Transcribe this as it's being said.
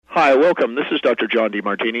Hi, welcome. This is Dr. John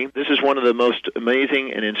DeMartini. This is one of the most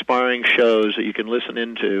amazing and inspiring shows that you can listen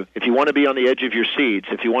into. If you want to be on the edge of your seats,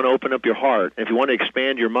 if you want to open up your heart, if you want to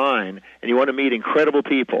expand your mind, and you want to meet incredible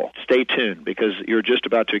people, stay tuned because you're just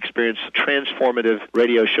about to experience a transformative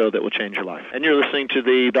radio show that will change your life. And you're listening to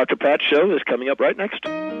the Dr. Pat Show that's coming up right next.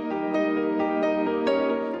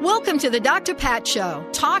 Welcome to the Dr. Pat Show.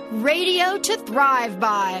 Talk radio to thrive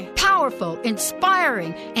by. Powerful,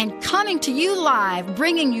 inspiring, and coming to you live,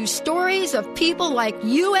 bringing you stories of people like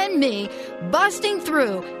you and me busting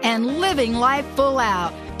through and living life full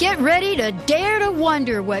out. Get ready to dare to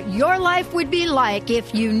wonder what your life would be like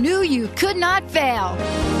if you knew you could not fail.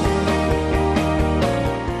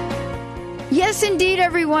 Yes, indeed,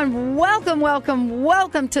 everyone. Welcome, welcome,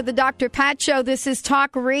 welcome to the Dr. Pat Show. This is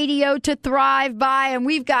Talk Radio to Thrive By, and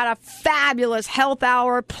we've got a fabulous health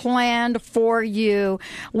hour planned for you.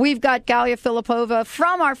 We've got Galia Filipova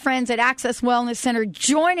from our friends at Access Wellness Center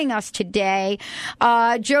joining us today.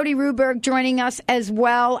 Jody Ruberg joining us, as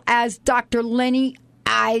well as Dr. Lenny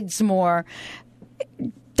Eidsmoor.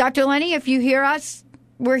 Dr. Lenny, if you hear us,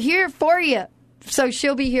 we're here for you. So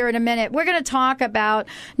she'll be here in a minute. We're going to talk about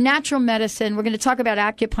natural medicine. We're going to talk about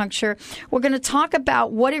acupuncture. We're going to talk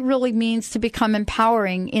about what it really means to become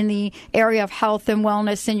empowering in the area of health and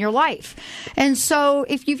wellness in your life. And so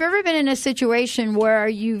if you've ever been in a situation where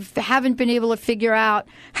you haven't been able to figure out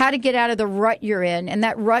how to get out of the rut you're in, and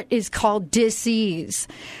that rut is called dis-ease,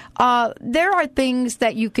 there are things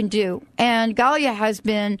that you can do. And Galia has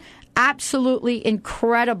been absolutely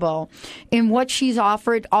incredible in what she's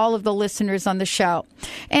offered all of the listeners on the show.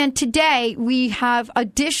 And today we have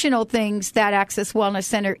additional things that Access Wellness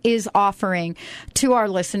Center is offering to our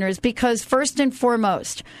listeners because first and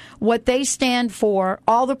foremost, what they stand for,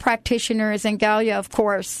 all the practitioners and Galia, of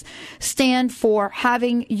course, stand for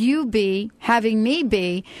having me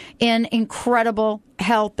be in incredible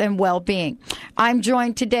health and well-being. I'm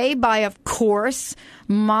joined today by, of course,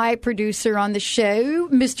 my producer on the show,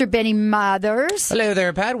 Mr. Benny Mathers. Hello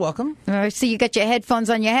there, Pat. Welcome. I see you got your headphones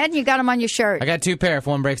on your head and you got them on your shirt. I got two pair. If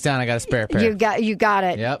one breaks down, I got a spare pair. You got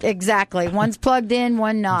it. Yep. Exactly. One's plugged in,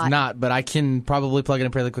 one not. It's not, but I can probably plug it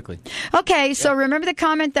in fairly quickly. Okay, so remember the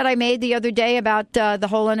comment that I made the other day about the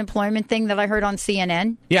whole unemployment thing that I heard on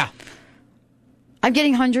CNN? Yeah. I'm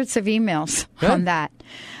getting hundreds of emails on that.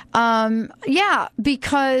 Yeah,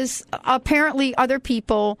 because apparently other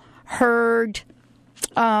people heard,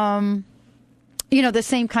 the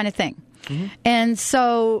same kind of thing. Mm-hmm. And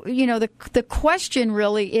so, the question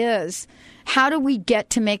really is, how do we get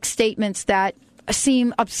to make statements that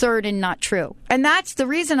seem absurd and not true? And that's the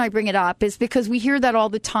reason I bring it up, is because we hear that all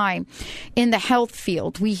the time in the health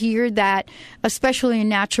field. We hear that, especially in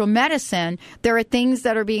natural medicine, there are things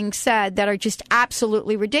that are being said that are just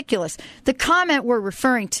absolutely ridiculous. The comment we're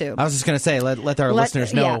referring to. I was just going to say, let our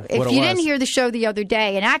listeners know what it was. If you didn't hear the show the other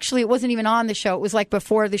day, and actually it wasn't even on the show, it was like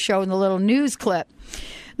before the show in the little news clip.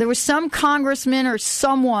 There was some congressman or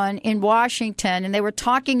someone in Washington, and they were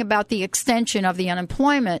talking about the extension of the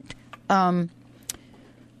unemployment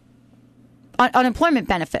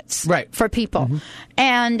benefits for people. Mm-hmm.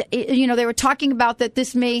 And, they were talking about that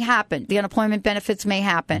this may happen. The unemployment benefits may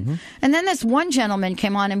happen. Mm-hmm. And then this one gentleman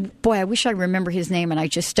came on, and boy, I wish I remember his name, and I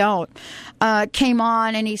just don't, came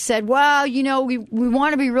on and he said, well, we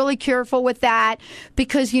want to be really careful with that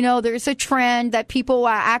because, there's a trend that people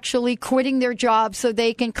are actually quitting their jobs so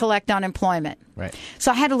they can collect unemployment. Right.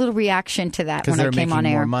 So I had a little reaction to that when I came on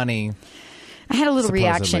air. More money. I had a little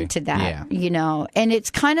reaction to that, and it's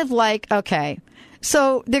kind of like, okay,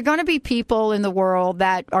 so there are going to be people in the world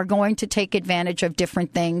that are going to take advantage of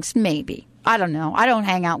different things, maybe. I don't know. I don't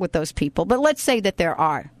hang out with those people, but let's say that there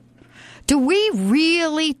are. Do we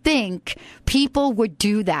really think people would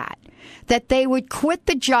do that? That they would quit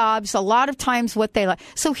the jobs, a lot of times what they like.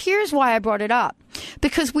 So here's why I brought it up.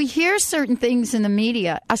 Because we hear certain things in the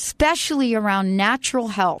media, especially around natural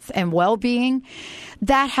health and well-being,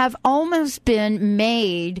 that have almost been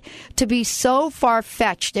made to be so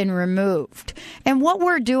far-fetched and removed. And what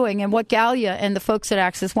we're doing, and what Galia and the folks at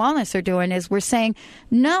Access Wellness are doing, is we're saying,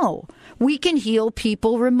 no, we can heal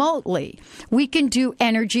people remotely. We can do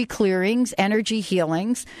energy clearings, energy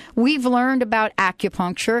healings. We've learned about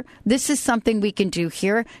acupuncture. This is something we can do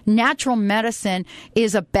here. Natural medicine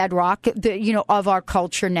is a bedrock, of our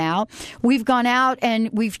culture now. We've gone out and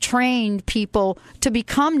we've trained people to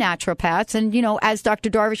become naturopaths. And, as Dr.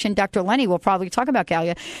 Darvish and Dr. Lenny will probably talk about,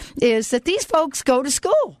 Galia, is that these folks go to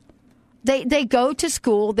school. They go to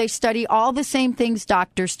school, they study all the same things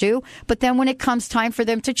doctors do, but then when it comes time for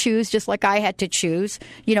them to choose, just like I had to choose,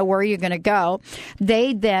 where you're going to go,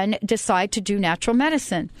 they then decide to do natural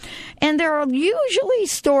medicine. And there are usually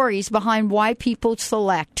stories behind why people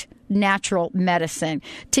select natural medicine.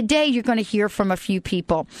 Today, you're going to hear from a few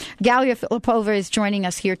people. Galia Filipova is joining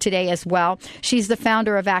us here today as well. She's the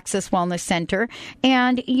founder of Access Wellness Center.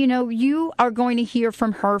 And, you are going to hear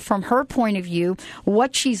from her point of view,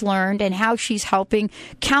 what she's learned and how she's helping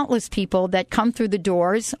countless people that come through the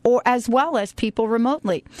doors, or as well as people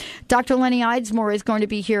remotely. Dr. Lenny Eidsmoor is going to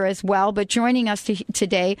be here as well. But joining us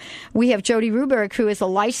today, we have Jody Ruberg, who is a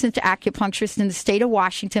licensed acupuncturist in the state of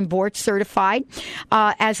Washington, board certified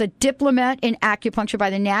as a diplomat in acupuncture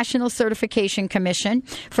by the National Certification Commission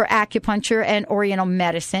for Acupuncture and Oriental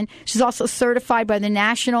Medicine. She's also certified by the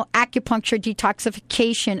National Acupuncture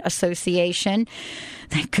Detoxification Association.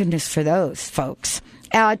 Thank goodness for those folks.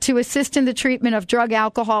 To assist in the treatment of drug,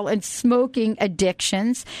 alcohol, and smoking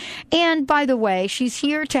addictions. And by the way, she's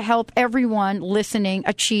here to help everyone listening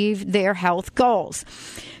achieve their health goals.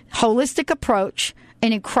 Holistic approach,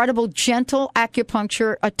 an incredible gentle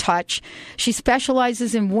acupuncture touch. She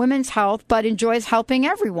specializes in women's health, but enjoys helping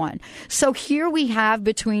everyone. So here we have,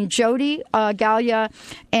 between Jody, Galia,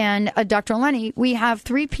 and Dr. Lenny, we have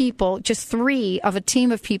three people, just three of a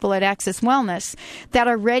team of people at Access Wellness that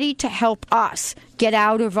are ready to help us get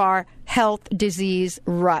out of our health disease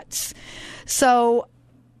ruts. So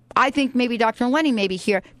I think maybe Dr. Lenny may be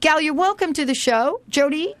here. Galia, welcome to the show.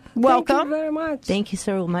 Jody, welcome. Thank you very much. Thank you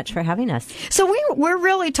so much for having us. So we're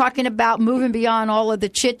really talking about moving beyond all of the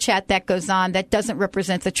chit-chat that goes on that doesn't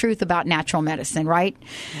represent the truth about natural medicine, right?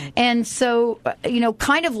 And so,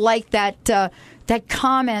 kind of like that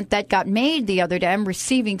comment that got made the other day, I'm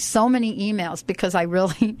receiving so many emails because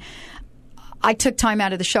I took time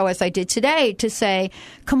out of the show, as I did today, to say,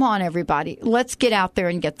 come on, everybody, let's get out there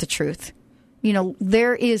and get the truth.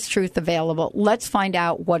 There is truth available. Let's find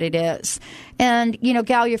out what it is. And,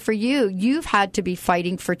 Galia, for you've had to be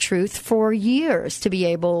fighting for truth for years to be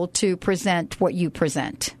able to present what you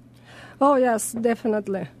present. Oh, yes,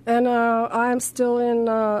 definitely. And I'm still in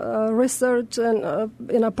research and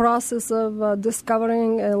in a process of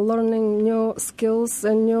discovering and learning new skills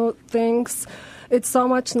and new things. It's so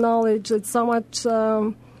much knowledge. It's so much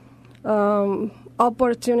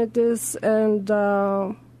opportunities and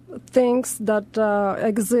things that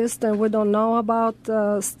exist and we don't know about,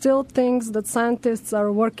 still things that scientists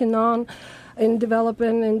are working on in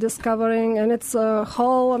developing and discovering, and it's a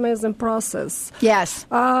whole amazing process. Yes.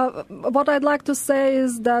 What I'd like to say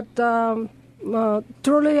is that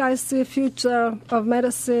truly I see a future of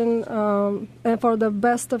medicine and for the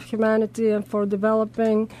best of humanity and for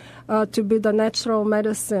developing to be the natural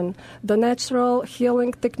medicine. The natural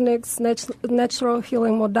healing techniques, natural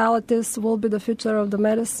healing modalities will be the future of the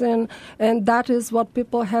medicine, and that is what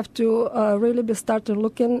people have to really be started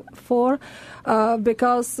looking for,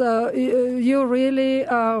 because you really,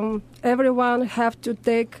 everyone have to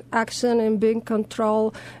take action and be in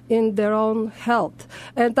control in their own health.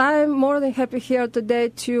 And I'm more than happy here today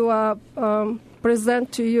to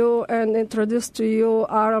present to you and introduce to you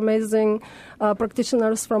our amazing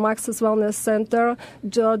practitioners from Access Wellness Center,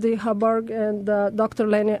 Jody Ruberg and Dr.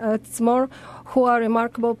 Lenny Eidsmoor, who are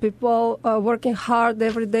remarkable people working hard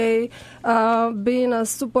every day, being a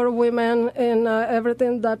super women in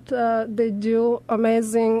everything that they do.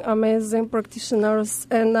 Amazing, amazing practitioners.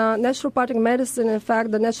 And naturopathic medicine, in fact,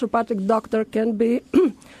 the naturopathic doctor can be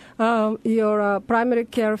your primary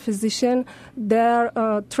care physician. They're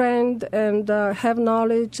trained and have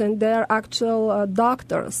knowledge, and they're actual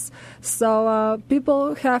doctors. So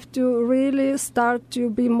people have to really start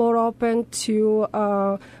to be more open to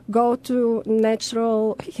go to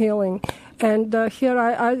natural healing. And here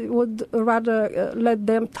I would rather let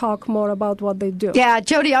them talk more about what they do. Yeah,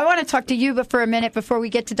 Jody, I want to talk to you but for a minute before we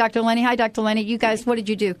get to Dr. Lenny. Hi, Dr. Lenny. You guys, what did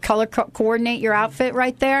you do? Color coordinate your outfit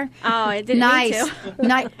right there? Oh, I didn't nice. need to.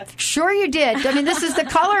 Nice. Sure you did. I mean, this is the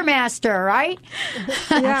color master, right?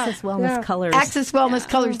 Access Wellness Colors. Access Wellness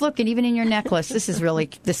Colors. Look, and even in your necklace. This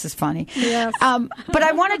is funny. Yes. But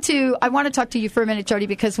I want to talk to you for a minute, Jody,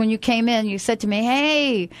 because when you came in, you said to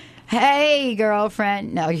me, Hey,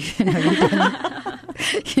 girlfriend. No, you didn't.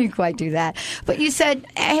 You didn't quite do that. But you said,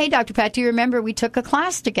 hey, Dr. Pat, do you remember we took a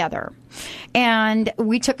class together? And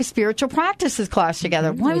we took a spiritual practices class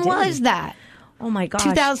together. Mm-hmm, when was that? Oh, my gosh.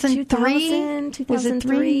 2003? 2003, Was it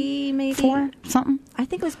 3, maybe? 4, something? I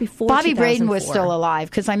think it was before Bobby 2004. Braden was still alive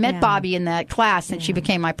because I met Bobby in that class, and she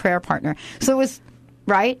became my prayer partner. So it was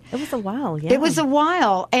right? It was a while, yeah. It was a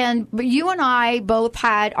while. And you and I both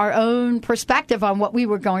had our own perspective on what we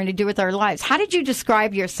were going to do with our lives. How did you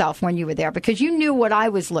describe yourself when you were there? Because you knew what I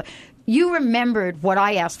was you remembered what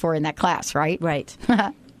I asked for in that class, right? Right.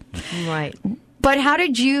 Right. But how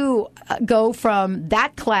did you go from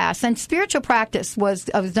that class? And spiritual practice was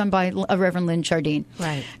done by Reverend Lynn Jardine.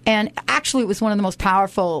 Right. And actually, it was one of the most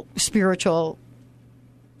powerful spiritual,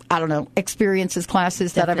 experiences,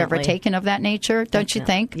 classes that I've ever taken of that nature. Don't you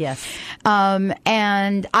think? Yes.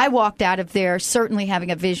 And I walked out of there certainly having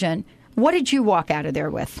a vision. What did you walk out of there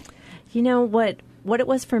with? You know, what it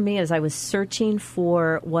was for me is I was searching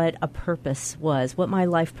for what a purpose was, what my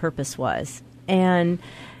life purpose was. And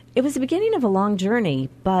it was the beginning of a long journey,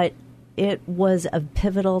 but it was a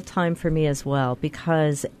pivotal time for me as well,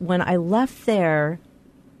 because when I left there,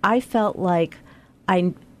 I felt like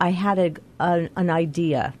I had an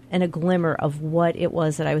idea and a glimmer of what it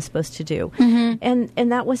was that I was supposed to do. Mm-hmm.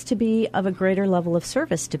 And that was to be of a greater level of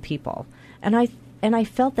service to people. And I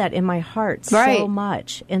felt that in my heart so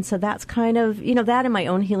much. And so that's kind of, that in my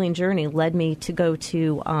own healing journey led me to go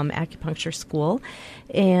to acupuncture school.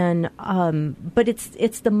 And but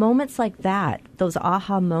it's the moments like that, those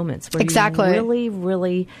aha moments where you really,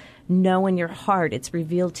 really know in your heart it's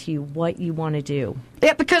revealed to you what you want to do.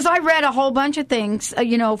 Yeah, because I read a whole bunch of things,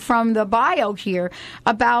 from the bio here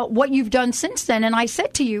about what you've done since then. And I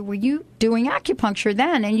said to you, were you doing acupuncture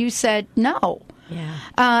then? And you said no. Yeah.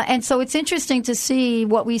 And so it's interesting to see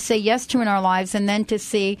what we say yes to in our lives and then to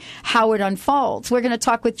see how it unfolds. We're going to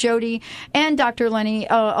talk with Jody and Dr. Lenny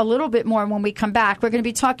a little bit more when we come back. We're going to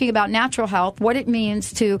be talking about natural health, what it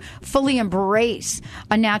means to fully embrace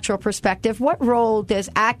a natural perspective. What role does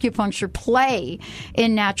acupuncture play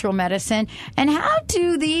in natural medicine? And how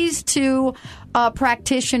do these two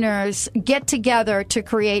practitioners get together to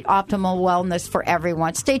create optimal wellness for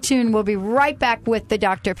everyone? Stay tuned. We'll be right back with the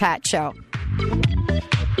Dr. Pat Show.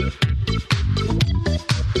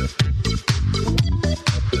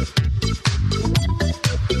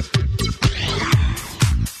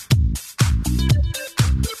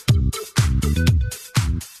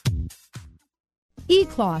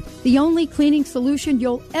 E-Cloth, the only cleaning solution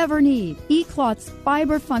you'll ever need. E-Cloth's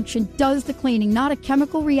fiber function does the cleaning, not a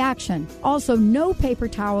chemical reaction. Also, no paper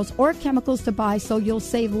towels or chemicals to buy, so you'll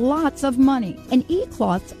save lots of money. And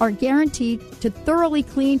E-Cloths are guaranteed to thoroughly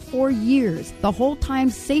clean for years, the whole time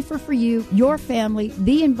safer for you, your family,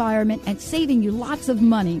 the environment, and saving you lots of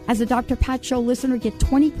money. As a Dr. Pat Show listener, get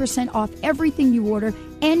 20% off everything you order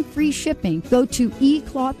and free shipping. Go to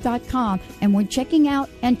ecloth.com, and when checking out,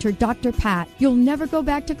 enter Dr. Pat. You'll never go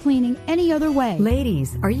back to cleaning any other way.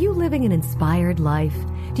 Ladies, are you living an inspired life?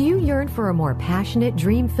 Do you yearn for a more passionate,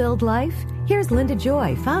 dream-filled life? Here's Linda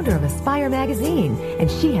Joy, founder of Aspire Magazine,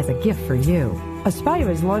 and she has a gift for you. Aspire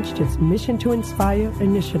has launched its Mission to Inspire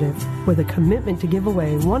initiative with a commitment to give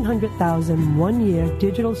away 100,000 one-year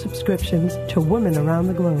digital subscriptions to women around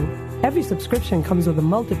the globe. Every subscription comes with a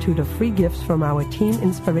multitude of free gifts from our Team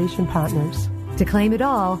Inspiration partners. To claim it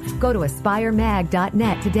all, go to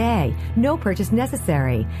aspiremag.net today. No purchase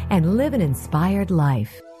necessary, and live an inspired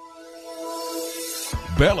life.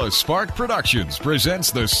 Bella Spark Productions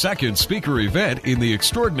presents the second speaker event in the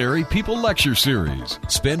Extraordinary People Lecture Series.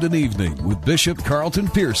 Spend an evening with Bishop Carlton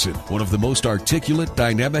Pearson, one of the most articulate,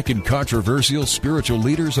 dynamic, and controversial spiritual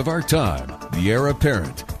leaders of our time, the heir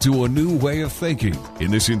apparent to a new way of thinking.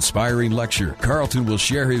 In this inspiring lecture, Carlton will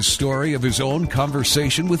share his story of his own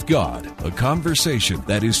conversation with God, a conversation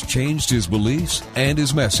that has changed his beliefs and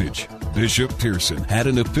his message. Bishop Pearson had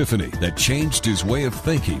an epiphany that changed his way of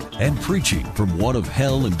thinking and preaching from one of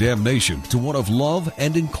hell and damnation to one of love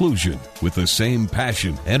and inclusion, with the same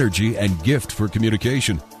passion, energy, and gift for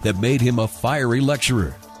communication that made him a fiery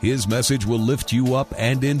lecturer. His message will lift you up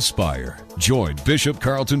and inspire. Join Bishop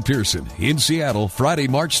Carlton Pearson in Seattle Friday,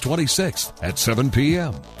 March 26th at 7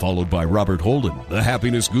 p.m., followed by Robert Holden, the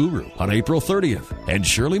Happiness Guru, on April 30th, and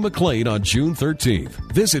Shirley MacLaine on June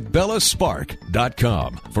 13th. Visit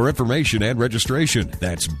bellaspark.com for information and registration.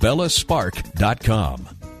 That's bellaspark.com.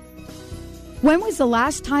 When was the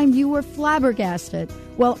last time you were flabbergasted?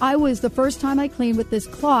 Well, I was the first time I cleaned with this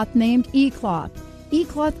cloth named E-Cloth.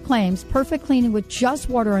 E-Cloth claims perfect cleaning with just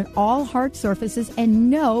water on all hard surfaces and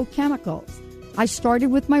no chemicals. I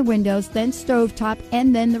started with my windows, then stovetop,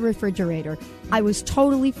 and then the refrigerator. I was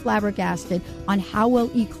totally flabbergasted on how well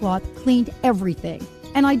E-Cloth cleaned everything.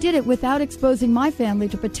 And I did it without exposing my family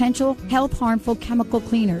to potential health-harmful chemical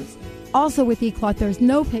cleaners. Also with E-Cloth, there's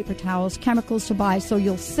no paper towels, chemicals to buy, so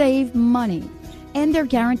you'll save money. And they're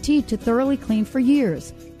guaranteed to thoroughly clean for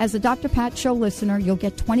years. As a Dr. Pat Show listener, you'll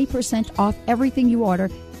get 20% off everything you order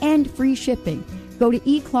and free shipping. Go to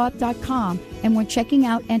ecloth.com And when checking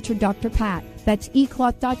out, enter Dr. Pat. That's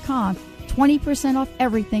ecloth.com. 20% off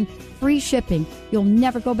everything, free shipping. You'll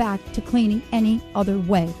never go back to cleaning any other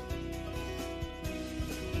way.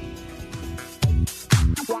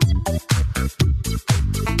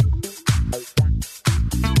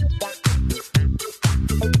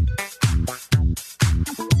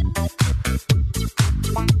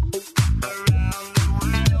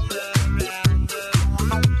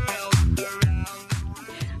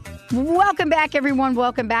 Welcome back, everyone.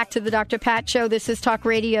 Welcome back to the Dr. Pat Show. This is Talk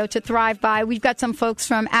Radio to Thrive By. We've got some folks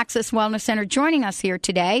from Access Wellness Center joining us here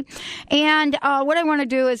today. And what I want to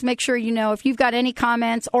do is make sure you know if you've got any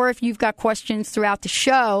comments or if you've got questions throughout the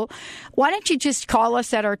show, why don't you just call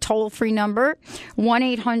us at our toll-free number,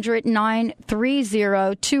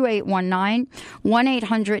 1-800-930-2819,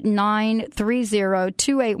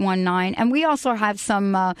 1-800-930-2819. And we also have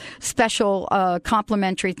some special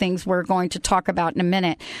complimentary things we're going to talk about in a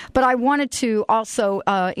minute. But I wanted to also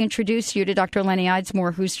introduce you to Dr. Lenny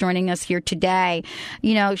Eidsmoor, who's joining us here today.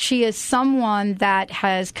 You know, she is someone that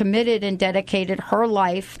has committed and dedicated her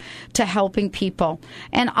life to helping people.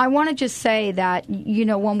 And I want to just say that, you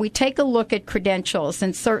know, when we take a look at credentials,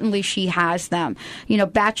 and certainly she has them, you know,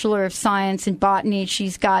 Bachelor of Science in Botany,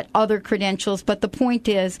 she's got other credentials. But the point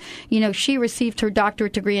is, you know, she received her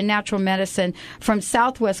doctorate degree in natural medicine from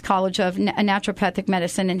Southwest College of Naturopathic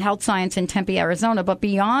Medicine and Health Science in Tempe, Arizona. But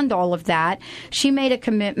beyond all of that, she made a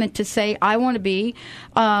commitment to say, I want to be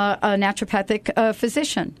a naturopathic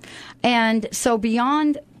physician. And so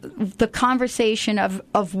beyond the conversation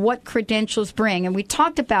of what credentials bring, and we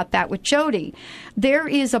talked about that with Jody, there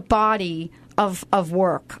is a body of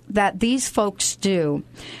work that these folks do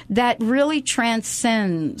that really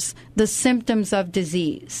transcends the symptoms of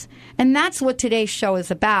disease. And that's what today's show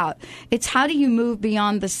is about. It's how do you move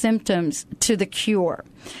beyond the symptoms to the cure?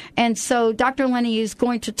 And so Dr. Lenny is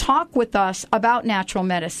going to talk with us about natural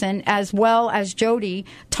medicine as well as Jody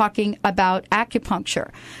talking about acupuncture.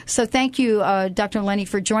 So thank you, Dr. Lenny,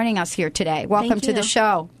 for joining us here today. Welcome to the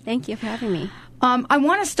show. Thank you for having me. I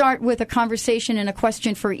want to start with a conversation and a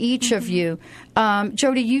question for each of you.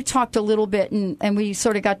 Jody, you talked a little bit, and we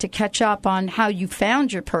sort of got to catch up on how you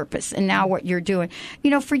found your purpose and now what you're doing. You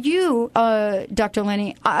know, for you, Dr.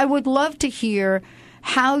 Lenny, I would love to hear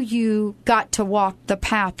how you got to walk the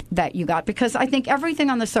path that you got, because I think everything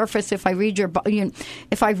on the surface, if I read your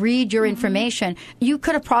information, you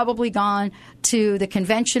could have probably gone to the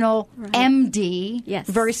conventional MD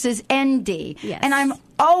versus ND. Yes. And I'm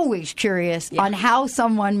always curious on how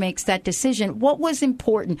someone makes that decision. What was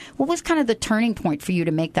important? What was kind of the turning point for you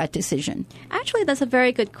to make that decision? Actually, that's a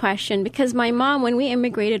very good question, because my mom, when we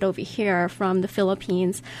immigrated over here from the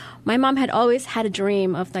Philippines, my mom had always had a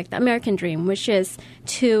dream of like the American dream, which is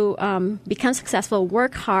to become successful,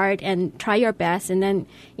 work hard, and try your best, and then,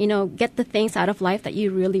 you know, get the things out of life that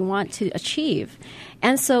you really want to achieve.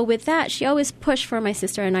 And so with that, she always pushed for my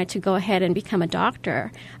sister and I to go ahead and become a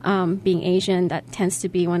doctor. Being Asian, that tends to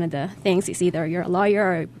be one of the things. It's either you're a lawyer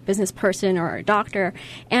or a business person or a doctor.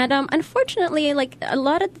 And unfortunately, like a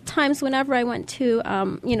lot of the times whenever I went to,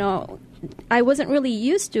 I wasn't really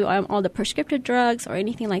used to all the prescriptive drugs or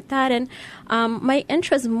anything like that. And my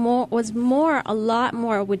interest was a lot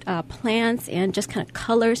more with plants and just kind of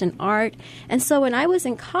colors and art. And so when I was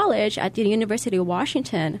in college at the University of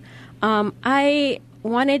Washington, I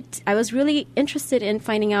was really interested in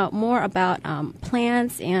finding out more about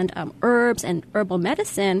plants and herbs and herbal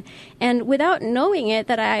medicine. And without knowing it,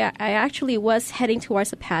 that I actually was heading towards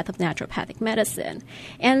the path of naturopathic medicine.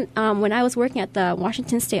 And when I was working at the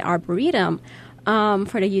Washington State Arboretum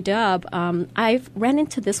for the UW, I ran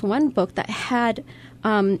into this one book that had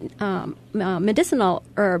medicinal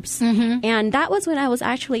herbs. Mm-hmm. And that was when I was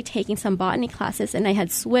actually taking some botany classes, and I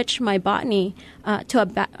had switched my botany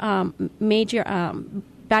to a major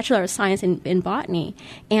Bachelor of Science in Botany,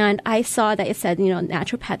 and I saw that it said,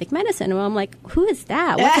 naturopathic medicine. And I'm like, who is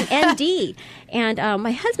that? What's an ND? And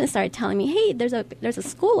my husband started telling me, hey, there's a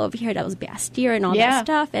school over here that was Bastyr and all that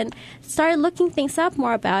stuff, and started looking things up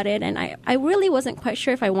more about it. And I really wasn't quite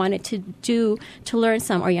sure if I wanted to learn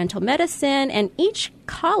some Oriental medicine. And each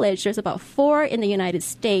college, there's about 4 in the United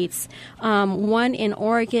States, one in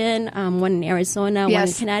Oregon, one in Arizona, one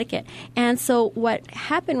in Connecticut. And so what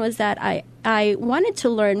happened was that I wanted to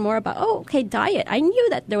learn more about, diet. I knew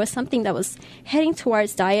that there was something that was heading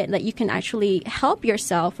towards diet, that you can actually help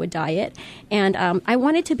yourself with diet. And I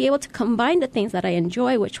wanted to be able to combine the things that I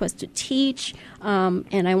enjoy, which was to teach,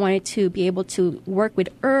 and I wanted to be able to work with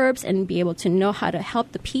herbs and be able to know how to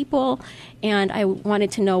help the people. And I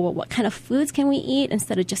wanted to know, what kind of foods can we eat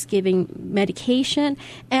instead of just giving medication.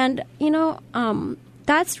 And,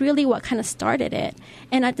 that's really what kind of started it.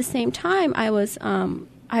 And at the same time, I was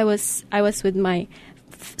with my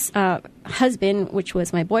husband, which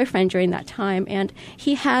was my boyfriend during that time, and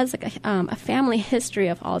he has like a family history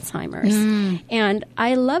of Alzheimer's. And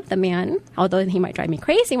I love the man, although he might drive me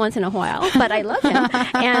crazy once in a while, but I love him.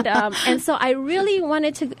 And so I really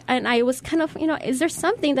wanted to, and I was kind of, is there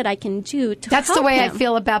something that I can do to That's help the way him? I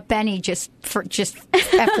feel about Benny, just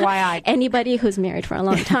FYI. Anybody who's married for a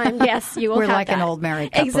long time, yes, you will We're have like that. an old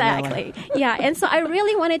married couple. Exactly. Really. Yeah, and so I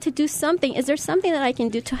really wanted to do something. Is there something that I can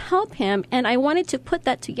do to help him? And I wanted to put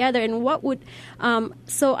that together. And what would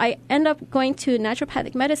so I end up going to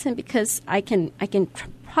naturopathic medicine because I can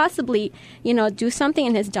possibly, do something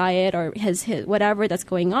in his diet or his whatever that's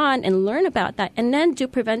going on and learn about that, and then do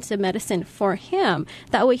preventive medicine for him.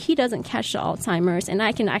 That way he doesn't catch the Alzheimer's, and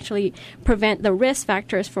I can actually prevent the risk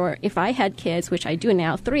factors for if I had kids, which I do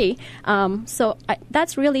now, 3.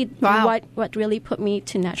 That's really what really put me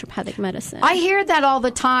to naturopathic medicine. I hear that all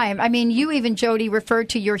the time. I mean, you even, Jody, referred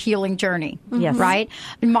to your healing journey, Yes. right?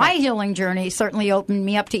 My healing journey certainly opened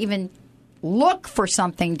me up to even look for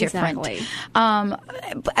something different. Exactly.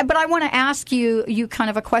 But I want to ask you kind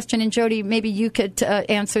of a question, and Jody, maybe you could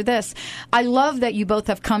answer this. I love that you both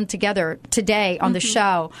have come together today on the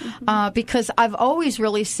show because I've always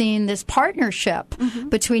really seen this partnership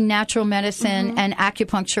between natural medicine and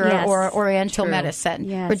acupuncture or Oriental medicine.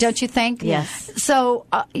 Yes. Or don't you think? Yes. So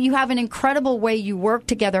you have an incredible way you work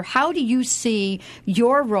together. How do you see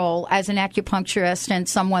your role as an acupuncturist and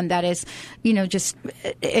someone that is, just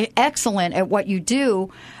excellent at what you do,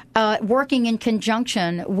 working in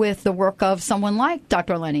conjunction with the work of someone like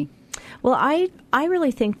Dr. Lenny? Well, I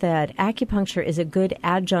really think that acupuncture is a good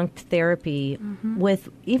adjunct therapy with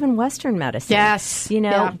even Western medicine. Yes.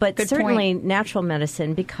 But good certainly point. natural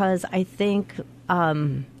medicine, because I think,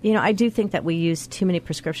 I do think that we use too many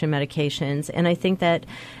prescription medications. And I think that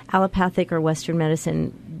allopathic or Western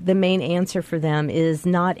medicine, the main answer for them is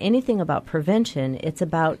not anything about prevention. It's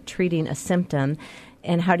about treating a symptom.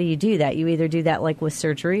 And how do you do that? You either do that like with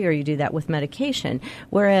surgery or you do that with medication.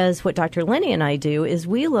 Whereas what Dr. Lenny and I do is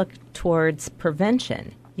we look towards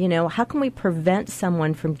prevention. How can we prevent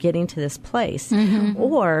someone from getting to this place?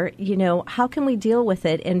 Or, how can we deal with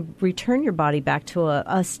it and return your body back to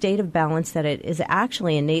a state of balance that it is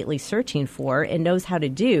actually innately searching for and knows how to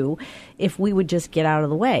do if we would just get out of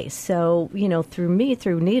the way? So, through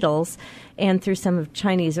needles and through some of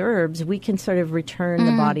Chinese herbs, we can sort of return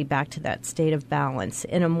the body back to that state of balance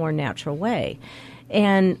in a more natural way.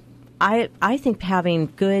 And I think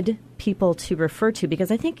having good people to refer to, because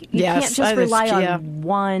I think you can't just rely on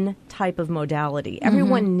one type of modality.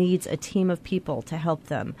 Everyone needs a team of people to help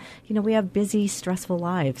them. We have busy, stressful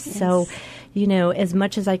lives. Yes. So, as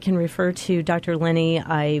much as I can refer to Dr. Lenny,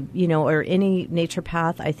 or any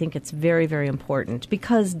naturopath, I think it's very, very important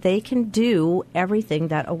because they can do everything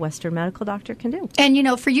that a Western medical doctor can do.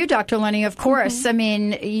 And, for you, Dr. Lenny, of course, I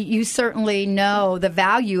mean, you certainly know the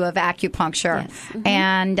value of acupuncture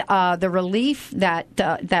and the relief that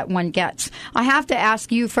one gets. I have to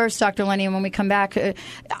ask you first, Dr. Lenny, and when we come back,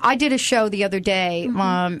 I did a show the other day,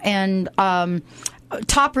 and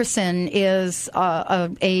Topricin is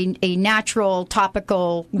a natural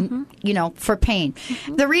topical, for pain.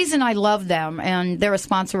 The reason I love them, and they're a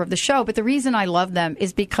sponsor of the show, but the reason I love them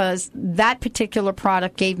is because that particular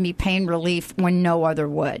product gave me pain relief when no other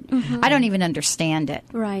would. I don't even understand it.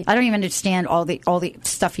 Right. I don't even understand all the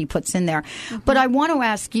stuff he puts in there. But I want to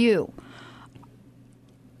ask you,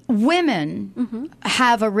 women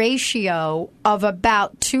have a ratio of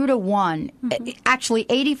about 2 to 1. Actually,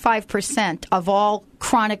 85% of all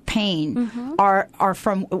chronic pain are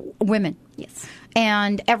from women. Yes.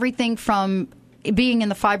 And everything from being in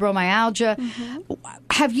the fibromyalgia.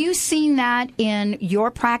 Have you seen that in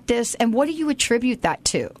your practice? And what do you attribute that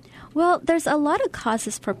to? Well, there's a lot of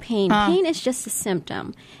causes for pain. Pain is just a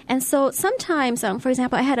symptom. And so sometimes, for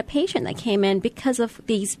example, I had a patient that came in because of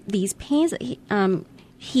these pains that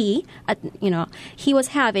he was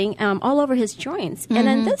having all over his joints. And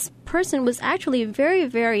then this person was actually very,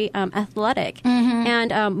 very athletic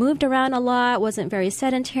and moved around a lot, wasn't very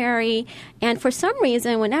sedentary. And for some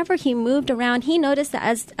reason, whenever he moved around, he noticed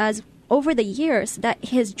that as over the years that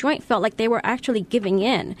his joint felt like they were actually giving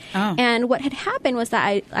in. And what had happened was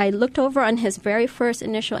that I looked over on his very first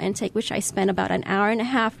initial intake, which I spent about an hour and a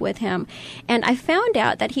half with him, and I found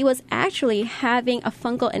out that he was actually having a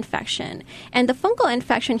fungal infection. And the fungal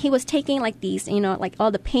infection, he was taking like these, like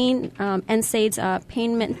all the pain, NSAIDs,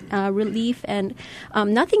 pain relief, and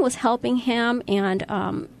nothing was helping him.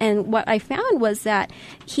 And what I found was that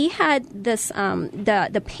he had this,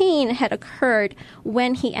 the pain had occurred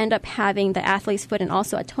when he ended up having the athlete's foot and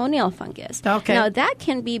also a toenail fungus. Okay. Now, that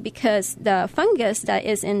can be because the fungus that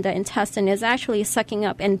is in the intestine is actually sucking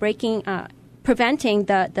up and breaking preventing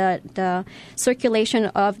the circulation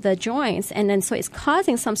of the joints, and then so it's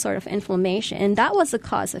causing some sort of inflammation, and that was the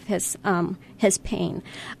cause of his pain.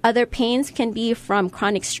 Other pains can be from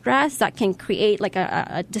chronic stress that can create like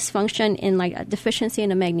a dysfunction in like a deficiency in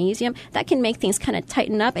the magnesium that can make things kind of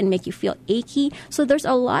tighten up and make you feel achy. So there's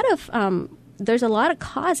a lot of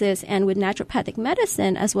causes, and with naturopathic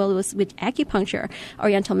medicine as well as with acupuncture,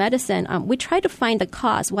 oriental medicine, we try to find the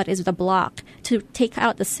cause, what is the block, to take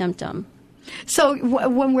out the symptom. So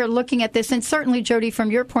when we're looking at this, and certainly, Jody, from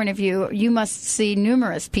your point of view, you must see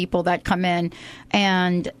numerous people that come in,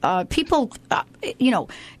 and people,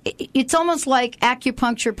 it's almost like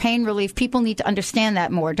acupuncture pain relief. People need to understand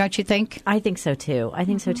that more, don't you think? I think so, too. I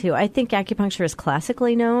think acupuncture is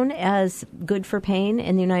classically known as good for pain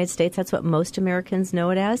in the United States. That's what most Americans know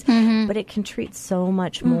it as. Mm-hmm. But it can treat so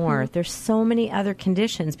much more. Mm-hmm. There's so many other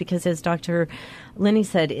conditions because, as Dr. Lenny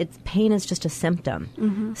said, pain is just a symptom.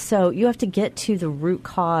 Mm-hmm. So you have to get to the root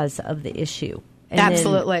cause of the issue. And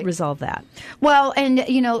absolutely then resolve that. Well, and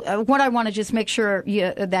what I want to just make sure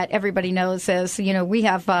that everybody knows is, we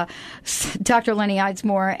have Dr. Lenny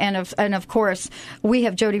Eidsmoor, and of course we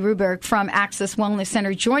have Jody Ruberg from Access Wellness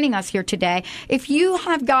Center joining us here today. If you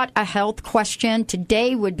have got a health question,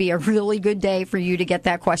 today would be a really good day for you to get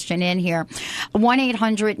that question in here.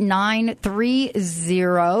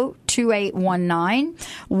 1-800-930-2819.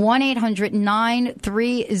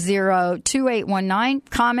 1-800-930-2819.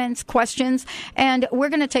 Comments, questions. And we're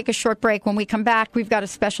going to take a short break. When we come back, we've got a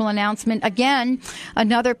special announcement. Again,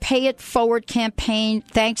 another Pay It Forward campaign.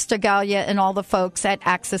 Thanks to Galia and all the folks at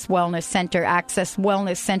Access Wellness Center.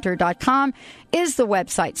 AccessWellnessCenter.com is the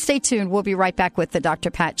website. Stay tuned. We'll be right back with the Dr.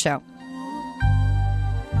 Pat Show.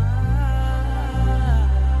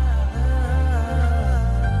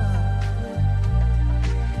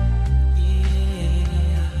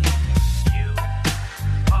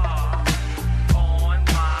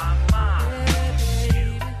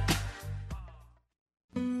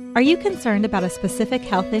 Are you concerned about a specific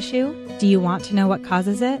health issue? Do you want to know what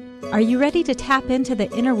causes it? Are you ready to tap into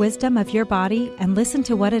the inner wisdom of your body and listen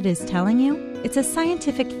to what it is telling you? It's a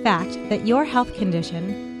scientific fact that your health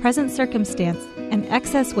condition, present circumstance, and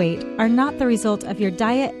excess weight are not the result of your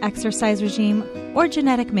diet, exercise regime, or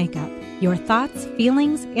genetic makeup. Your thoughts,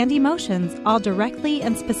 feelings, and emotions all directly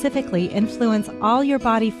and specifically influence all your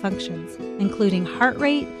body functions, including heart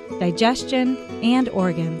rate, digestion, and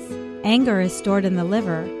organs. Anger is stored in the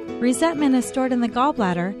liver, resentment is stored in the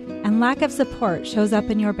gallbladder, and lack of support shows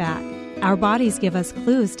up in your back. Our bodies give us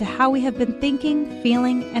clues to how we have been thinking,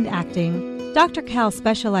 feeling, and acting. Dr. Cal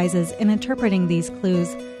specializes in interpreting these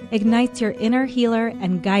clues, ignites your inner healer,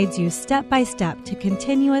 and guides you step by step to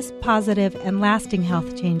continuous, positive, and lasting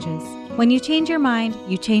health changes. When you change your mind,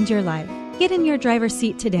 you change your life. Get in your driver's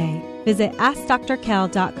seat today. Visit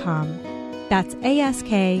AskDrKel.com. That's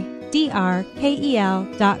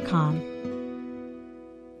AskDrKel.com.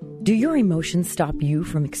 Do your emotions stop you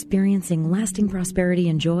from experiencing lasting prosperity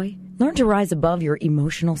and joy? Learn to rise above your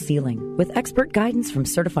emotional ceiling with expert guidance from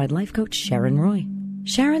certified life coach Sharon Roy.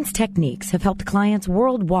 Sharon's techniques have helped clients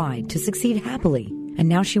worldwide to succeed happily, and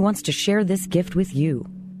now she wants to share this gift with you.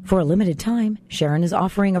 For a limited time, Sharon is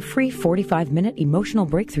offering a free 45-minute emotional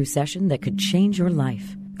breakthrough session that could change your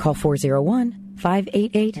life. Call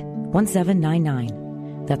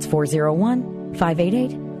 401-588-1799. That's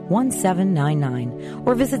 401-588-1799.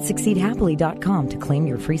 Or visit SucceedHappily.com to claim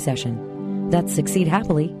your free session. That's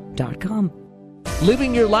SucceedHappily.com.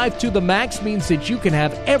 Living your life to the max means that you can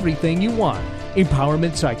have everything you want.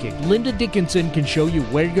 Empowerment Psychic Linda Dickinson can show you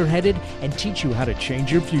where you're headed and teach you how to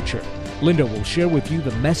change your future. Linda will share with you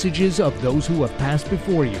the messages of those who have passed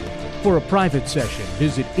before you. For a private session,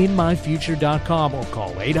 visit InMyFuture.com or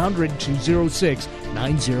call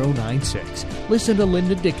 800-206-9096. Listen to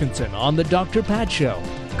Linda Dickinson on The Dr. Pat Show.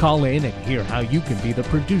 Call in and hear how you can be the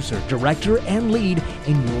producer, director, and lead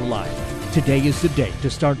in your life. Today is the day to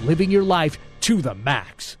start living your life to the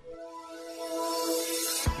max.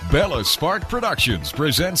 Bella Spark Productions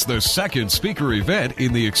presents the second speaker event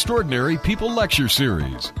in the Extraordinary People Lecture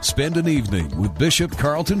Series. Spend an evening with Bishop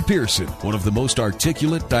Carlton Pearson, one of the most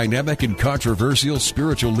articulate, dynamic, and controversial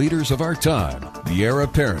spiritual leaders of our time, the heir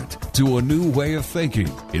apparent to a new way of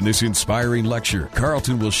thinking. In this inspiring lecture,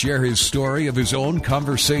 Carlton will share his story of his own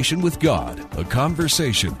conversation with God, a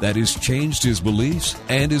conversation that has changed his beliefs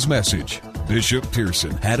and his message. Bishop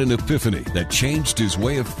Pearson had an epiphany that changed his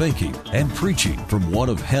way of thinking and preaching from one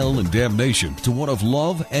of hell and damnation to one of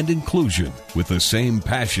love and inclusion, with the same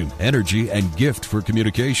passion, energy, and gift for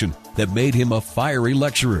communication that made him a fiery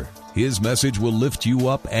lecturer. His message will lift you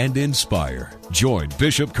up and inspire. Join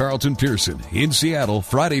Bishop Carlton Pearson in Seattle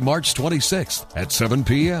Friday, March 26th at 7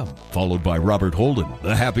 p.m., followed by Robert Holden,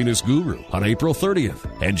 the Happiness Guru, on April 30th,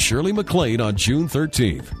 and Shirley MacLaine on June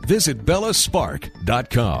 13th. Visit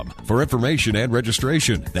bellaspark.com for information and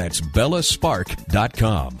registration. That's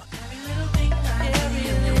bellaspark.com.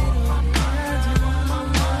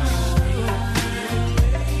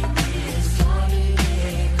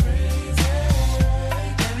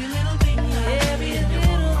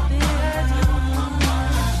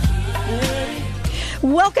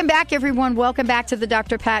 Welcome back, everyone. Welcome back to the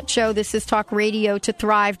Dr. Pat Show. This is Talk Radio to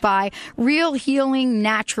Thrive By. Real healing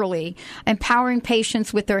naturally, empowering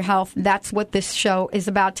patients with their health. That's what this show is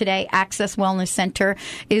about today. Access Wellness Center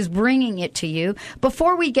is bringing it to you.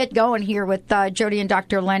 Before we get going here with Jody and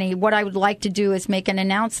Dr. Lenny, what I would like to do is make an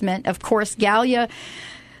announcement. Of course, Galia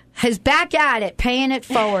is back at it, paying it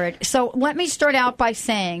forward. So let me start out by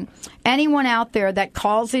saying anyone out there that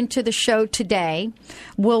calls into the show today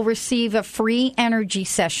will receive a free energy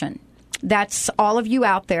session. That's all of you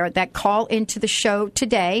out there that call into the show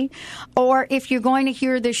today. Or if you're going to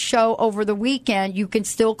hear this show over the weekend, you can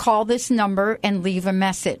still call this number and leave a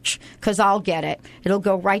message because I'll get it. It'll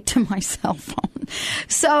go right to my cell phone.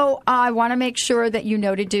 So I want to make sure that you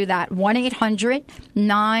know to do that.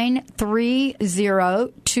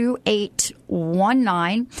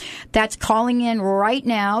 1-800-930-2819. That's calling in right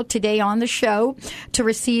now today on the show to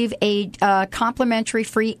receive a complimentary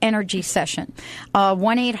free energy session.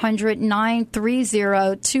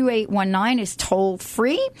 1-800-930-2819 is toll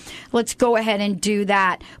free. Let's go ahead and do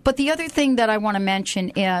that. But the other thing that I want to mention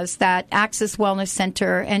is that Access Wellness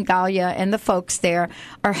Center and Galia and the folks there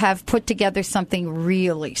have put together something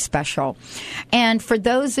really special. And for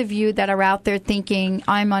those of you that are out there thinking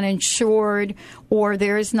I'm uninsured or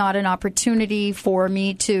there is not an opportunity for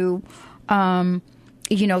me to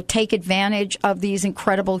take advantage of these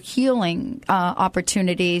incredible healing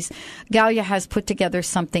opportunities, Galia has put together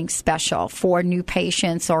something special for new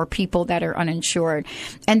patients or people that are uninsured.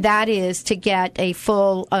 And that is to get a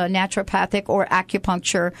full naturopathic or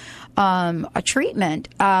acupuncture a treatment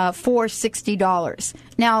for $60.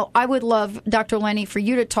 Now, I would love, Dr. Lenny, for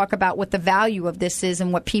you to talk about what the value of this is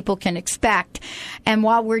and what people can expect. And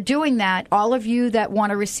while we're doing that, all of you that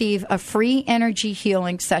want to receive a free energy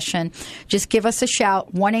healing session, just give us a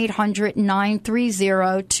shout,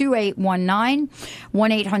 1-800-930-2819,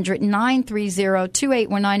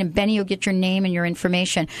 1-800-930-2819, and Benny will get your name and your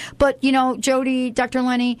information. But, Jody, Dr.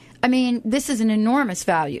 Lenny, I mean, this is an enormous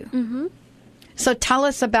value. Mm-hmm. So tell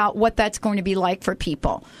us about what that's going to be like for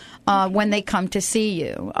people when they come to see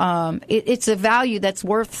you. It's a value that's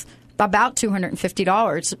worth about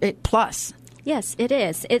 $250 plus. Yes, it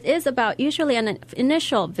is. It is about, usually an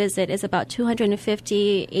initial visit is about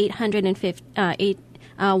 $250,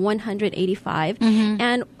 $185. Mm-hmm.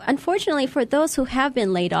 And unfortunately, for those who have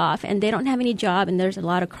been laid off and they don't have any job and there's a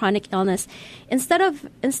lot of chronic illness, instead of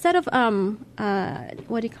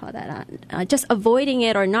what do you call that? Just avoiding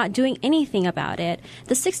it or not doing anything about it,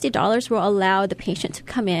 the $60 will allow the patient to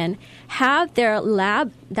come in, have their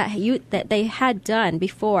lab that they had done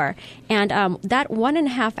before, and that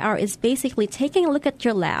 1.5 hour is basically taking a look at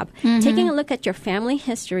your lab, mm-hmm. taking a look at your family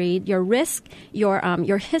history, your risk, your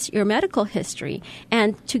medical history,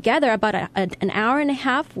 and together about an hour and a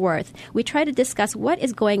half worth, we try to discuss what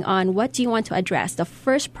is going on, what do you want to address, the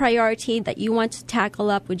first priority that you want to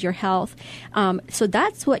tackle up with your health. So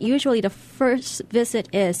that's what usually the first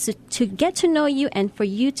visit is, to get to know you and for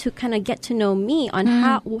you to kind of get to know me on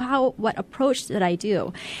what approach that I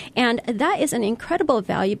do. And that is an incredible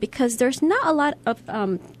value because there's not a lot of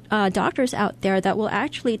doctors out there that will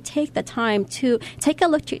actually take the time to take a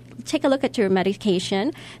look at your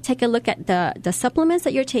medication, take a look at the supplements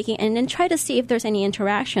that you're taking, and then try to see if there's any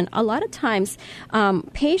interaction. A lot of times,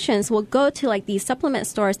 patients will go to like these supplement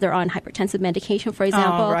stores. They're on hypertensive medication, for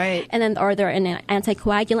example, right. and then or they're in an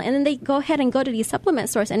anticoagulant, and then they go ahead and go to these supplement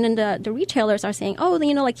stores, and then the retailers are saying, oh,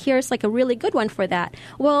 here's like a really good one for that.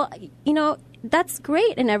 Well, that's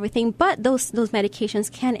great and everything, but those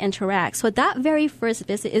medications can interact. So that very first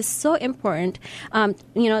visit is so important.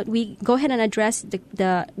 We go ahead and address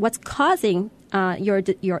the what's causing your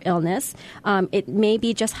illness. It may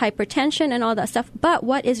be just hypertension and all that stuff, but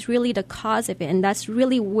what is really the cause of it? And that's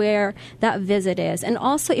really where that visit is. And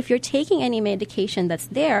also, if you're taking any medication that's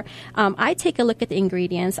there, I take a look at the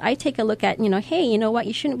ingredients. I take a look at, hey, you know what?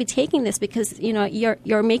 You shouldn't be taking this because,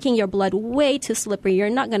 you're making your blood way too slippery. You're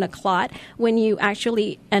not going to clot when you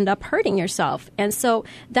actually end up hurting yourself. And so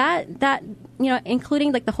that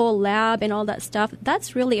including like the whole lab and all that stuff,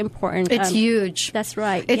 that's really important. It's huge. That's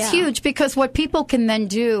right. It's huge because what people can then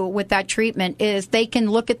do with that treatment is they can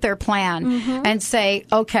look at their plan and say,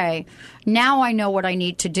 okay, now I know what I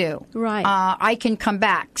need to do. Right. I can come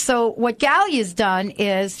back. So what Galia's done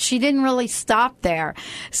is she didn't really stop there.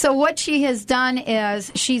 So what she has done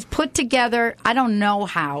is she's put together, I don't know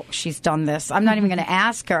how she's done this. I'm not even going to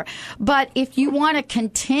ask her. But if you want to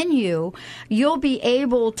continue, you'll be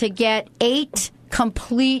able to get 8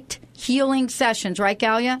 complete healing sessions, right,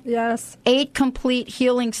 Galia? Yes. 8 complete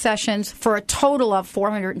healing sessions for a total of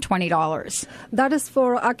 $420. That is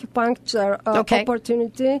for acupuncture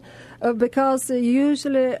opportunity because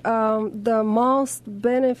usually the most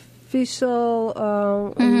beneficial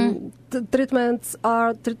treatments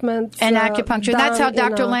are treatments and acupuncture. That's how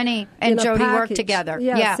Dr. Lenny and Jody work together.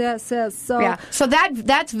 Yes. So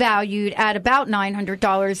that's valued at about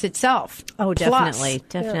 $900 itself. Oh,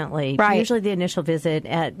 definitely. Right. Usually the initial visit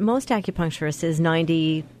at most acupuncturists is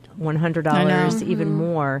 $90, $100, even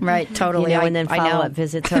more. Right, totally. And then follow-up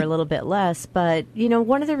visits are a little bit less. But,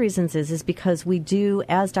 one of the reasons is because we do,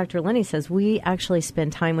 as Dr. Lenny says, we actually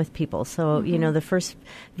spend time with people. So, the first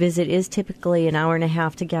visit is typically an hour and a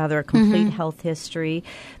half to gather a complete health history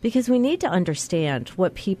because we need to understand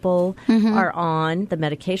what people are on, the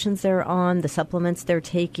medications they're on, the supplements they're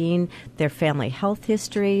taking, their family health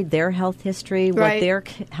history, their health history, what their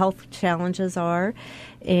health challenges are.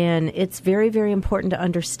 And it's very, very important to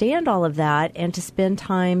understand all of that and to spend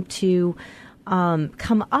time to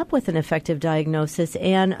come up with an effective diagnosis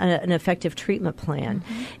and an effective treatment plan.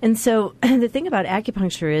 And so the thing about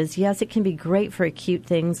acupuncture is, yes, it can be great for acute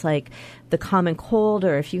things like the common cold,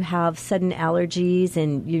 or if you have sudden allergies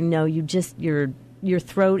and your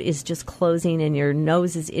throat is just closing and your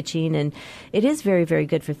nose is itching, and it is very, very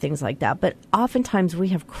good for things like that. But oftentimes we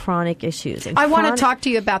have chronic issues. And I want to talk to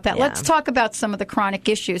you about that. Yeah. Let's talk about some of the chronic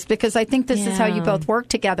issues because I think this is how you both work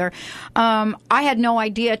together. I had no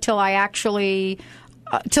idea till my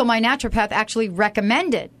naturopath actually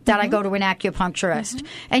recommended that I go to an acupuncturist.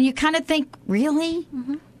 And you kind of think, really?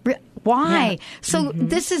 Why? Yeah. So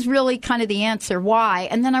this is really kind of the answer. Why?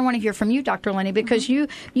 And then I want to hear from you, Dr. Lenny, because you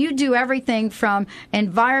do everything from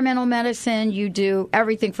environmental medicine, you do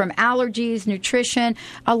everything from allergies, nutrition,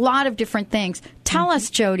 a lot of different things. Tell us,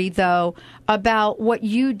 Jody, though, about what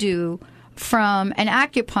you do from an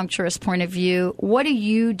acupuncturist point of view. What do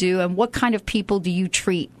you do and what kind of people do you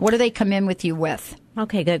treat? What do they come in with you with?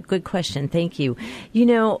 Okay, good question. Thank you.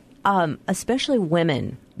 Especially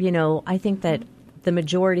women, I think that the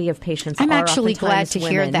majority of patients I'm are actually glad to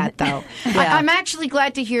women. hear that, though. I'm actually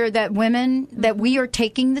glad to hear that that we are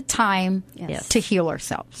taking the time to heal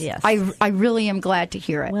ourselves. Yes. I really am glad to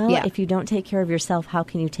hear it. Well, if you don't take care of yourself, how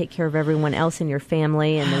can you take care of everyone else in your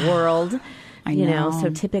family and the world? I know.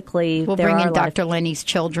 So typically we'll bring in Dr. Lenny's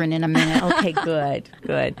children in a minute. Okay, good.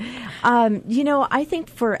 I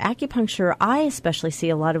think for acupuncture, I especially see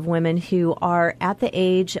a lot of women who are at the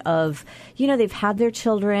age of, they've had their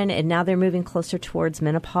children and now they're moving closer towards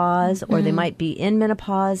menopause, or they might be in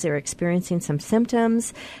menopause. They're experiencing some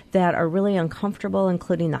symptoms that are really uncomfortable,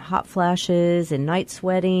 including the hot flashes and night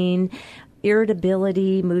sweating,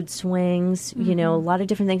 irritability, mood swings, a lot of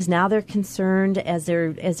different things. Now they're concerned as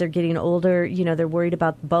they're getting older, they're worried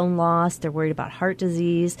about bone loss, they're worried about heart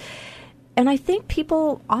disease. And I think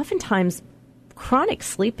people oftentimes chronic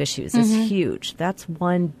sleep issues is huge. That's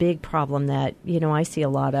one big problem that, I see a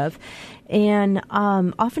lot of. And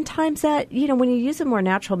oftentimes that, when you use a more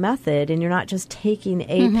natural method and you're not just taking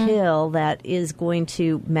a pill that is going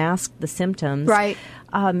to mask the symptoms, right?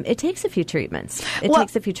 It takes a few treatments.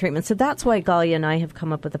 So that's why Galia and I have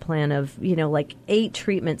come up with a plan of, 8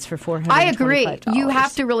 treatments for $425. I agree. You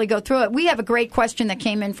have to really go through it. We have a great question that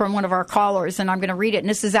came in from one of our callers, and I'm going to read it. And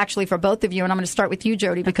this is actually for both of you. And I'm going to start with you,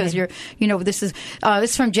 Jody, because this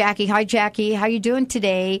is from Jackie. Hi, Jackie. How you doing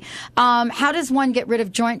today? How does one get rid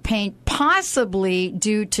of joint pain, possibly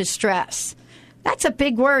due to stress? That's a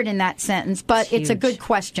big word in that sentence, but it's a good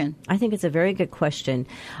question. I think it's a very good question.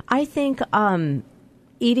 I think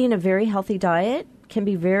eating a very healthy diet can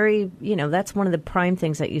be very, that's one of the prime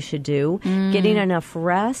things that you should do. Getting enough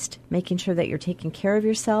rest, making sure that you're taking care of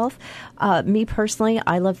yourself. Me personally,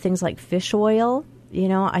 I love things like fish oil.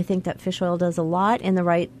 I think that fish oil does a lot in the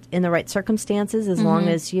right circumstances, as long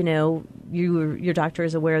as, your doctor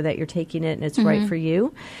is aware that you're taking it and it's right for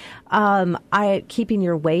you. Keeping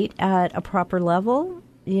your weight at a proper level.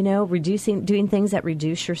 doing things that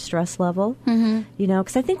reduce your stress level. Mm-hmm.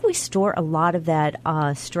 Because I think we store a lot of that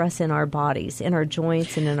stress in our bodies, in our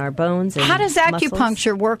joints and in our bones. And how does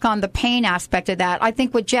acupuncture muscles work on the pain aspect of that? I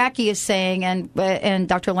think what Jackie is saying, and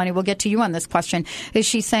Dr. Lenny, we'll get to you on this question, is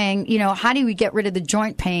she's saying, how do we get rid of the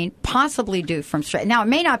joint pain possibly due from stress? Now, it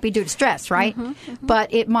may not be due to stress, right? Mm-hmm, mm-hmm.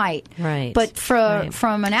 But it might. Right. But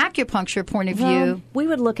from an acupuncture point of view, we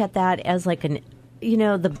would look at that as like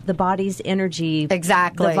the body's energy.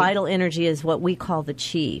 Exactly. The vital energy is what we call the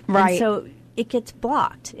chi. Right. And so it gets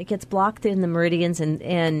blocked. It gets blocked in the meridians and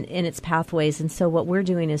in its pathways. And so what we're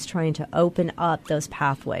doing is trying to open up those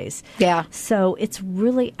pathways. Yeah. So it's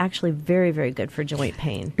really actually very, very good for joint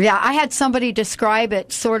pain. Yeah. I had somebody describe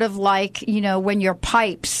it sort of like, when your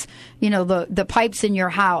pipes, the pipes in your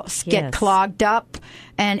house get clogged up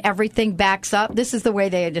and everything backs up. This is the way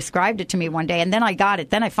they had described it to me one day. And then I got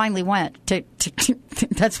it. Then I finally went to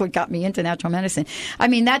that's what got me into natural medicine. I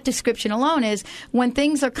mean, that description alone is when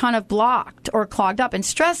things are kind of blocked or clogged up, and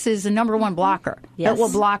stress is the number one blocker. Yes. It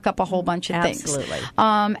will block up a whole bunch of things.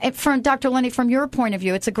 Absolutely. From Dr. Lenny, from your point of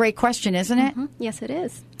view, it's a great question, isn't it? Mm-hmm. Yes, it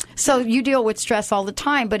is. So you deal with stress all the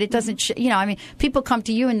time, but it doesn't. People come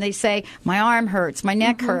to you and they say, "My arm hurts, my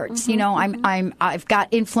neck hurts. I've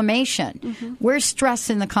got inflammation." Mm-hmm. Where's stress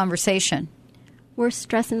in the conversation? Where's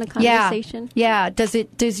stress in the conversation? Yeah.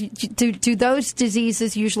 Do those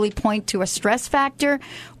diseases usually point to a stress factor,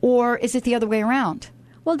 or is it the other way around?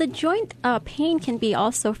 Well, the joint pain can be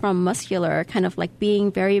also from muscular, kind of like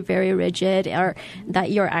being very, very rigid, or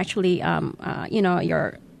that you're actually,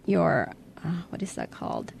 your what is that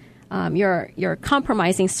called? You're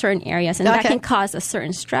compromising certain areas, and that can cause a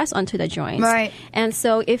certain stress onto the joints. Right. And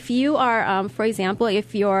so, if you are, for example,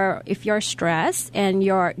 if you're stressed and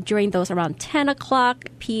you're during those around 10 o'clock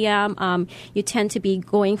p.m., you tend to be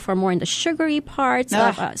going for more in the sugary parts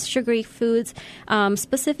of sugary foods,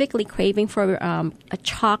 specifically craving for a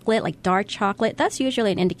chocolate, like dark chocolate. That's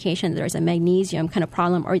usually an indication there's a magnesium kind of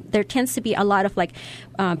problem, or there tends to be a lot of like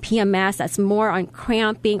PMS that's more on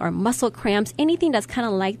cramping or muscle cramps, anything that's kind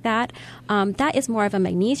of like that. That is more of a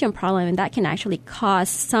magnesium problem, and that can actually cause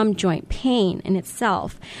some joint pain in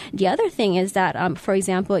itself. The other thing is that, for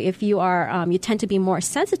example, if you are, you tend to be more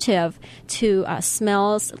sensitive to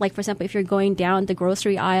smells. Like, for example, if you're going down the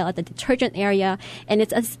grocery aisle at the detergent area, and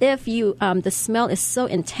it's as if the smell is so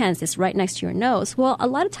intense, it's right next to your nose. Well, a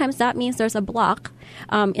lot of times that means there's a block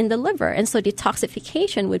in the liver, and so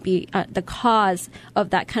detoxification would be the cause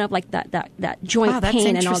of that kind of like that joint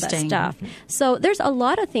pain and all that stuff. So there's a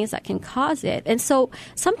lot of things that can cause it. And so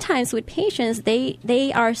sometimes with patients,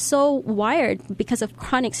 they are so wired because of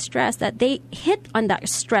chronic stress that they hit on that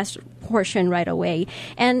stress portion right away.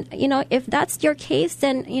 And, if that's your case,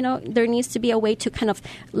 then, there needs to be a way to kind of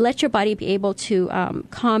let your body be able to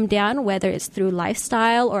calm down, whether it's through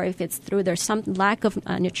lifestyle or if it's through there's some lack of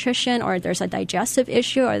nutrition or there's a digestive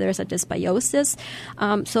issue or there's a dysbiosis.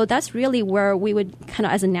 So that's really where we would kind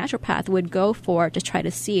of, as a naturopath, would go for to try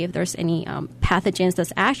to see if there's any pathogens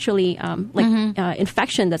that's actually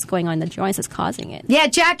infection that's going on in the joints that's causing it. Yeah,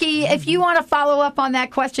 Jackie, if you want to follow up on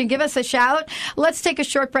that question, give us a shout. Let's take a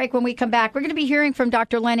short break. When we come back, we're going to be hearing from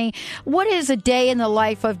Dr. Lenny. What is a day in the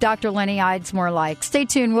life of Dr. Lenny Eidsmoor like? Stay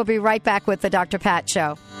tuned. We'll be right back with the Dr. Pat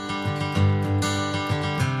Show.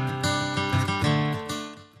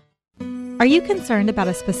 Are you concerned about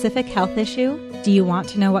a specific health issue? Do you want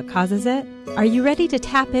to know what causes it? Are you ready to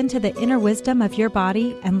tap into the inner wisdom of your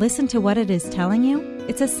body and listen to what it is telling you?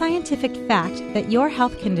 It's a scientific fact that your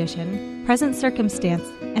health condition, present circumstance,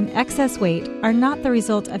 and excess weight are not the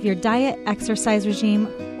result of your diet, exercise regime,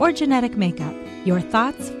 or genetic makeup. Your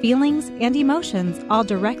thoughts, feelings, and emotions all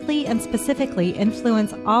directly and specifically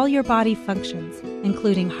influence all your body functions,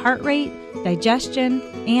 including heart rate, digestion,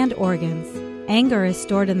 and organs. Anger is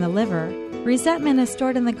stored in the liver, resentment is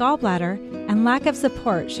stored in the gallbladder, and lack of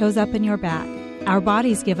support shows up in your back. Our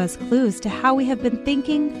bodies give us clues to how we have been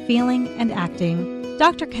thinking, feeling, and acting.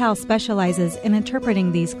 Dr. Cal specializes in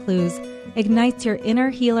interpreting these clues, ignites your inner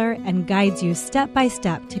healer, and guides you step by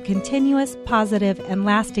step to continuous, positive, and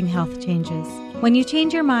lasting health changes. When you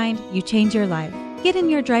change your mind, you change your life. Get in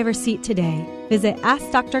your driver's seat today. Visit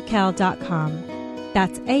AskDrKel.com.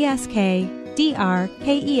 That's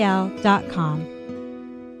AskDrKel.com.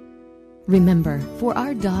 Remember, for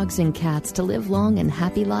our dogs and cats to live long and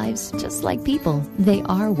happy lives, just like people, they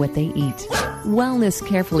are what they eat. Wellness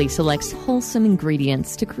carefully selects wholesome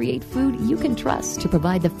ingredients to create food you can trust to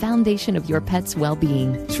provide the foundation of your pet's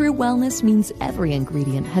well-being. True wellness means every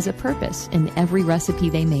ingredient has a purpose in every recipe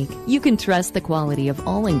they make. You can trust the quality of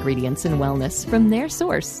all ingredients in wellness from their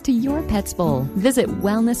source to your pet's bowl. Visit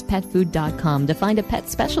wellnesspetfood.com to find a pet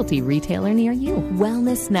specialty retailer near you.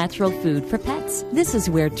 Wellness natural food for pets. This is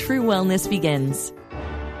where true wellness begins.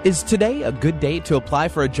 Is today a good day to apply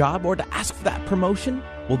for a job or to ask for that promotion?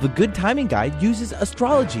 Well, the Good Timing Guide uses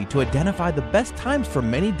astrology to identify the best times for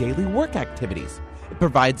many daily work activities. It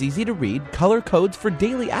provides easy-to-read color codes for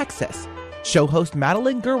daily access. Show host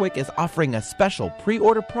Madeline Gerwick is offering a special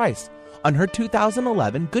pre-order price on her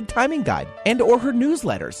 2011 Good Timing Guide and or her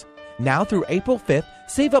newsletters. Now through April 5th,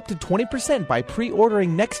 save up to 20% by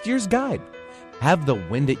pre-ordering next year's guide. Have the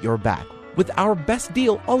wind at your back with our best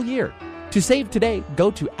deal all year. To save today,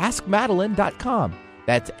 go to AskMadeline.com.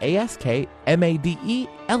 That's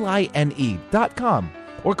AskMadeline.com.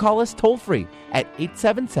 Or call us toll-free at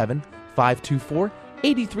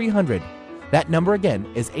 877-524-8300. That number again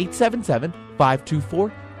is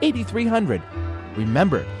 877-524-8300.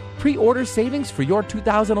 Remember, pre-order savings for your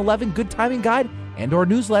 2011 Good Timing Guide and or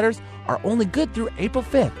newsletters are only good through April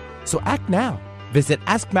 5th. So act now. Visit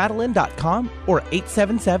AskMadeline.com or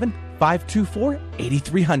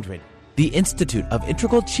 877-524-8300. The Institute of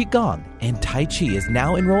Integral Qigong and Tai Chi is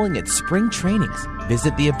now enrolling in spring trainings.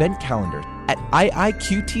 Visit the event calendar at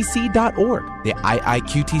iiqtc.org. The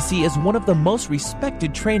IIQTC is one of the most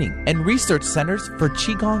respected training and research centers for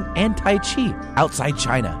Qigong and Tai Chi outside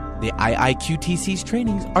China. The IIQTC's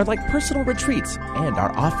trainings are like personal retreats and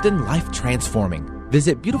are often life-transforming.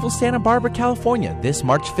 Visit beautiful Santa Barbara, California this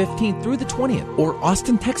March 15th through the 20th, or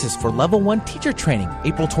Austin, Texas for Level 1 teacher training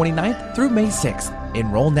April 29th through May 6th.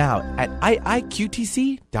 Enroll now at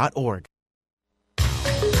iiqtc.org.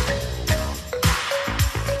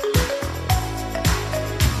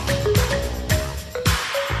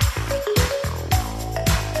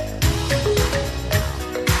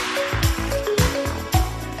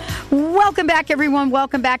 Welcome back, everyone.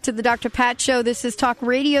 Welcome back to the Dr. Pat Show. This is Talk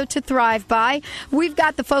Radio to Thrive By. We've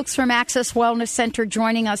got the folks from Access Wellness Center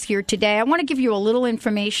joining us here today. I want to give you a little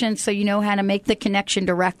information so you know how to make the connection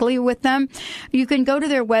directly with them. You can go to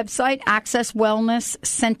their website,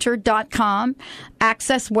 accesswellnesscenter.com,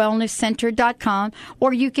 accesswellnesscenter.com,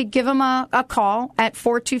 or you could give them a call at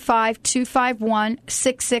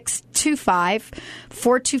 425-251-6625,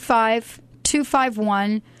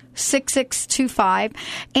 425-251-6625. 6625.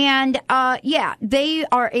 And they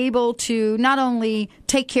are able to not only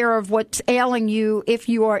take care of what's ailing you if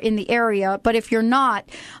you are in the area, but if you're not,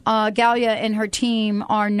 Galia and her team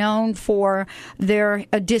are known for their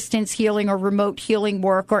distance healing or remote healing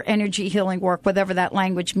work or energy healing work, whatever that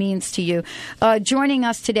language means to you. Joining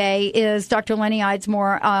us today is Dr. Lenny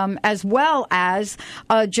Eidsmoor, as well as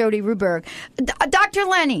Jody Ruberg. Dr.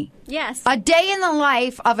 Lenny. Yes. A day in the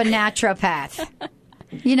life of a naturopath.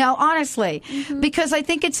 You know, honestly, because I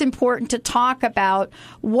think it's important to talk about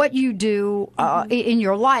what you do in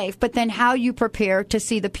your life, but then how you prepare to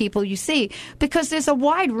see the people you see, because there's a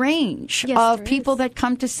wide range of people that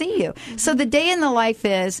come to see you. So the day in the life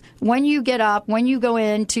is when you get up, when you go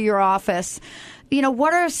into your office, you know,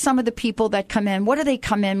 what are some of the people that come in? What do they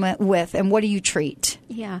come in with, and what do you treat?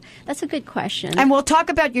 Yeah, that's a good question. And we'll talk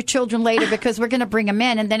about your children later because we're going to bring them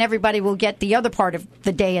in, and then everybody will get the other part of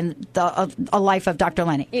the day in a life of Dr.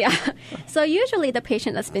 Lenny. Yeah. So usually the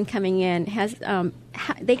patient that's been coming in has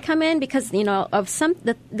they come in because, you know, of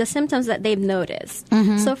the symptoms that they've noticed.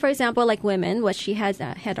 So, for example, like women, what she had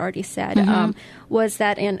already said was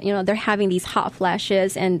that, they're having these hot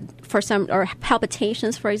flashes, and or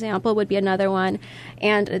palpitations, for example, would be another one.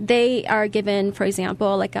 And they are given, for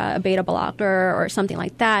example, like a beta blocker or something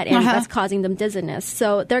like that, and that's causing them dizziness.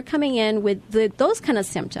 So they're coming in with those kind of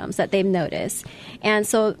symptoms that they've noticed. And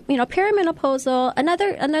so, perimenopausal,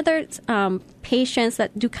 another patients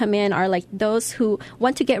that do come in are like those who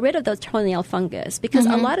want to get rid of those toenail fungus, because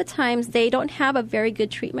a lot of times they don't have a very good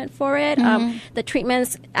treatment for it. The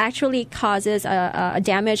treatments actually causes a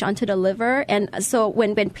damage onto the liver, and so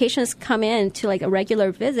when patients come in to like a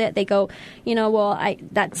regular visit, they go,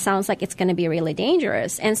 that sounds like it's going to be really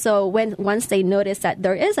dangerous. And so once they notice that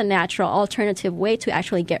there is a natural alternative way to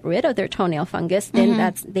actually get rid of their toenail fungus,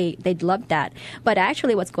 then they'd love that. But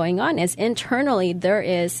actually, what's going on is internally there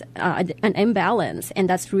is an imbalance, and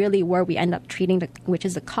that's really where we end up treating, which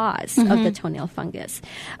is the cause of the toenail fungus.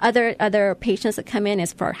 Other patients that come in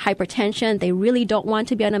is for hypertension. They really don't want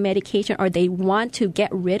to be on a medication, or they want to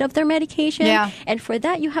get rid of their medication. Yeah. And for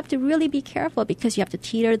that, you have to really be careful because you have to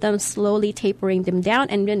teeter them, slowly tapering them down,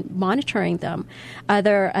 and then monitoring them.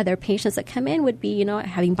 Other patients that come in would be,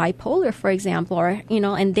 having bipolar, for example, or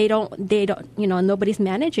and they don't, nobody's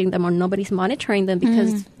managing them or nobody's monitoring them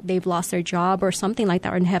because they've lost their job or something like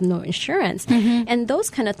that, or have no insurance, and those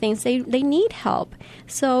kind of things. They need help.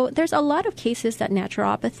 So there's a lot of cases that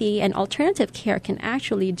naturopathy and alternative care can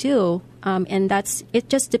actually do. And it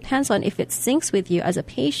just depends on if it syncs with you as a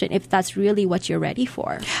patient, if that's really what you're ready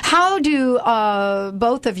for. How do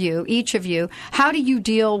both of you, each of you, how do you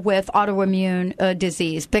deal with autoimmune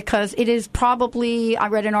disease? Because it is probably, I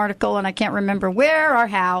read an article and I can't remember where or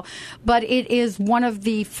how, but it is one of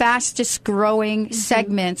the fastest growing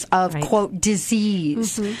segments of, quote,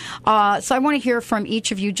 disease. So I want to hear from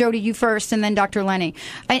each of you. Jody, you first, and then Dr. Lenny.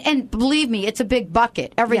 And believe me, it's a big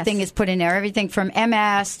bucket. Everything is put in there. Everything from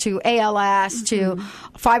MS to ALS to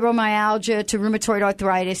fibromyalgia to rheumatoid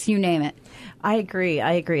arthritis, you name it. I agree.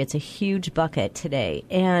 It's a huge bucket today.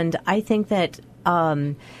 And I think that,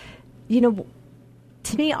 to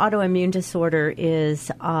me, autoimmune disorder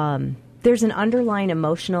is, there's an underlying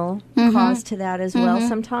emotional cause to that as well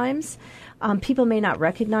sometimes. People may not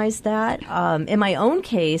recognize that. In my own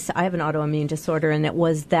case, I have an autoimmune disorder, and it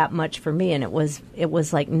was that much for me, and it was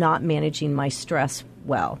like not managing my stress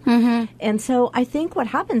well. And so I think what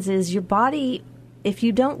happens is your body, if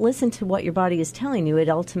you don't listen to what your body is telling you, it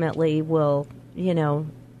ultimately will,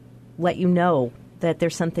 let you know that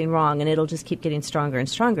there's something wrong, and it'll just keep getting stronger and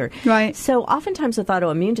stronger. Right. So oftentimes with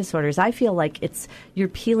autoimmune disorders, I feel like you're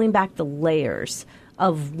peeling back the layers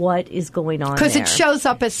of what is going on there. Because it shows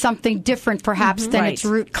up as something different, perhaps, than its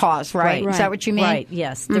root cause, right? Is that what you mean? Right,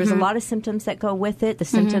 yes. There's a lot of symptoms that go with it. The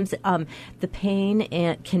symptoms, the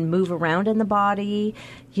pain can move around in the body.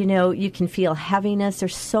 You can feel heaviness.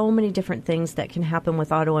 There's so many different things that can happen with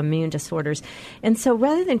autoimmune disorders. And so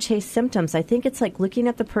rather than chase symptoms, I think it's like looking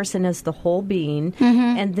at the person as the whole being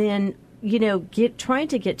and then trying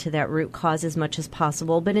to get to that root cause as much as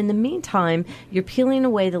possible. But in the meantime, you're peeling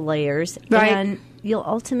away the layers, and you'll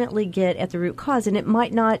ultimately get at the root cause. And it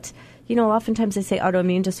might not, oftentimes they say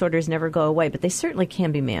autoimmune disorders never go away, but they certainly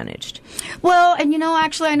can be managed. Well, and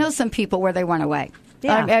actually I know some people where they went away.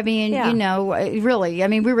 Yeah. I mean, really. I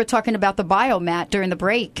mean, we were talking about the biomat during the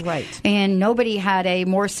break. Right. And nobody had a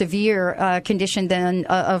more severe condition than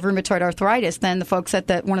of rheumatoid arthritis than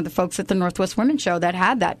one of the folks at the Northwest Women's Show that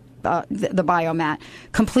had that, the biomat.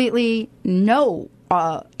 Completely no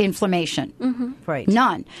inflammation. Right.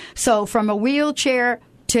 None. So from a wheelchair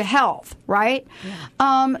to health, right?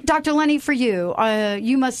 Yeah. Dr. Lenny, for you,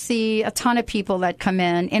 you must see a ton of people that come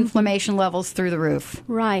in, inflammation levels through the roof.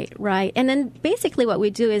 Right. And then basically what we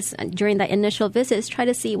do is during that initial visit is try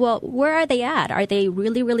to see, well, where are they at? Are they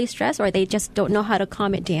really, really stressed, or they just don't know how to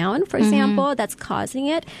calm it down, for example, that's causing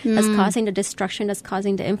it, that's causing the destruction, that's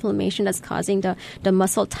causing the inflammation, that's causing the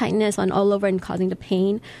muscle tightness on all over and causing the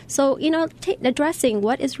pain. So, addressing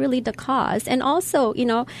what is really the cause. And also,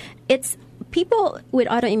 it's people with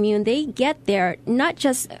autoimmune, they get there not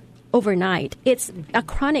just overnight. It's a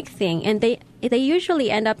chronic thing, and they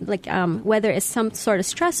usually end up like whether it's some sort of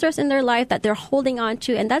stressors in their life that they're holding on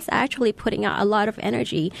to, and that's actually putting out a lot of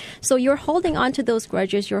energy. So you're holding on to those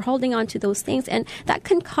grudges, you're holding on to those things, and that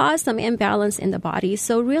can cause some imbalance in the body.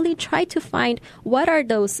 So really try to find what are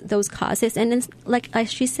those causes, and then, like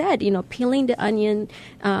she said, peeling the onion,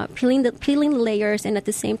 peeling the layers, and at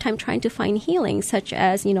the same time trying to find healing, such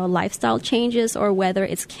as lifestyle changes, or whether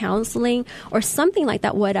it's counseling or something like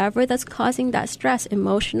that, whatever that's causing that stress,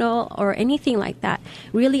 emotional or anything like that,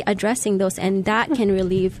 really addressing those, and that can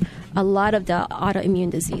relieve a lot of the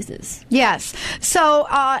autoimmune diseases. Yes. So,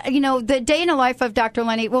 the day in the life of Dr.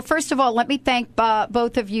 Lenny, well, first of all, let me thank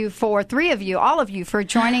both of you, all of you, for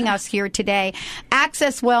joining us here today.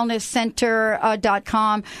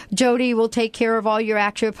 AccessWellnessCenter.com. Jody will take care of all your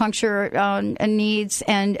acupuncture needs,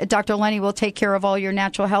 and Dr. Lenny will take care of all your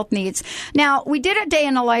natural health needs. Now, we did a day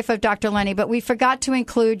in the life of Dr. Lenny, but we forgot to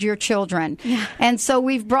include your children. Yeah. And so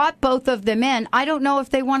we've brought both of them in. I don't know if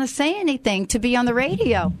they want to say anything to be on the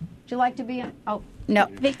radio. Would you like to be on? Oh, no.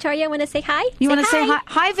 Victoria, want to say hi? You want to say hi?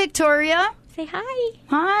 Hi, Victoria. Say hi.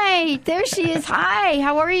 Hi. There she is. Hi.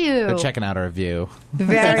 How are you? We're checking out our view.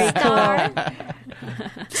 Very cool.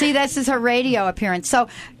 See, this is her radio appearance. So,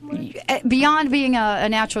 beyond being a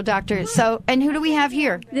natural doctor, and who do we have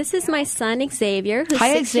here? This is my son, Xavier, who's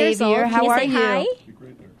hi, 6 years old. How are you? Hi?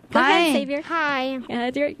 Go hi. ahead, Xavier.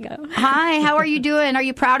 Hi. There you go. Hi. How are you doing? Are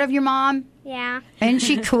you proud of your mom? Yeah. Isn't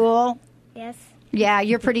she cool? Yes. Yeah,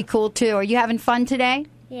 you're pretty cool, too. Are you having fun today?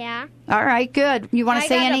 Yeah. All right, good. You want to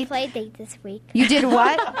say anything? I got a play date this week. You did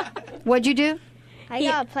what? What'd you do? I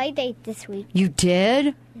got a play date this week. You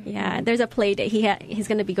did? Yeah, there's a play date. He's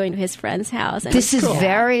going to be going to his friend's house. And this is cool.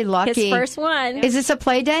 Very lucky. His first one. Is this a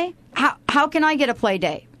play day? How can I get a play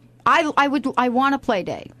day? I want a play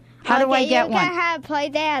day. How do I get one? You can have a play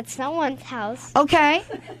day at someone's house. Okay.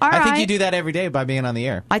 All right. I think you do that every day by being on the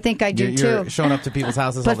air. I think I do, you're too. Showing up to people's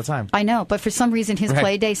houses all the time. I know, but for some reason his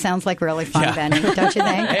play day sounds like really fun, Benny, don't you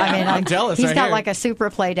think? Hey, I'm jealous. He's got like a super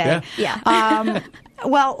play day. Yeah.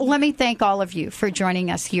 Well, let me thank all of you for joining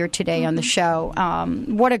us here today on the show.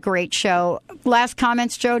 What a great show. Last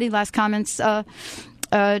comments, Jody? Last comments,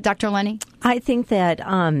 Dr. Lenny? I think that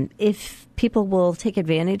if people will take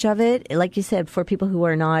advantage of it, like you said, for people who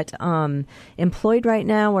are not employed right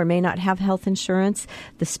now or may not have health insurance,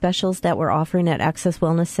 the specials that we're offering at Access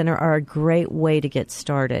Wellness Center are a great way to get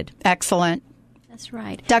started. Excellent. That's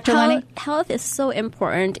right. Dr. Lenny? Health is so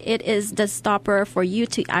important. It is the stopper for you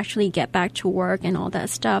to actually get back to work and all that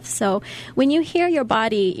stuff. So when you hear your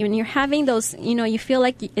body, when you're having those, you feel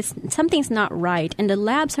like something's not right and the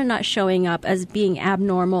labs are not showing up as being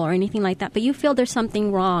abnormal or anything like that, but you feel there's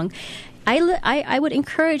something wrong, I would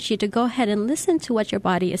encourage you to go ahead and listen to what your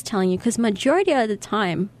body is telling you, because majority of the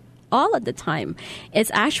time, all of the time,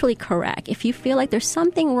 it's actually correct. If you feel like there's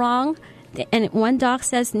something wrong, and one doc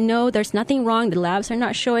says, no, there's nothing wrong, the labs are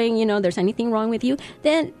not showing, there's anything wrong with you,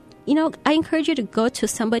 then, I encourage you to go to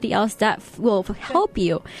somebody else that will help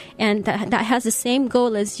you and that has the same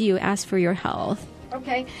goal as you as for your health.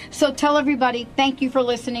 Okay, so tell everybody, thank you for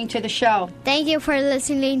listening to the show. Thank you for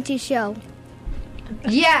listening to the show.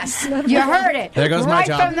 Yes, you heard it. There goes my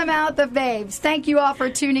job. Right from the mouth of babes. Thank you all for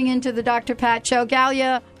tuning into the Dr. Pat Show.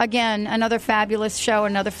 Galia, again, another fabulous show,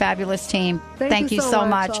 another fabulous team. Thank you so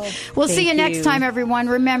much. We'll see you next time, everyone.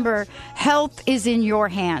 Remember, health is in your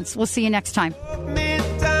hands. We'll see you next time.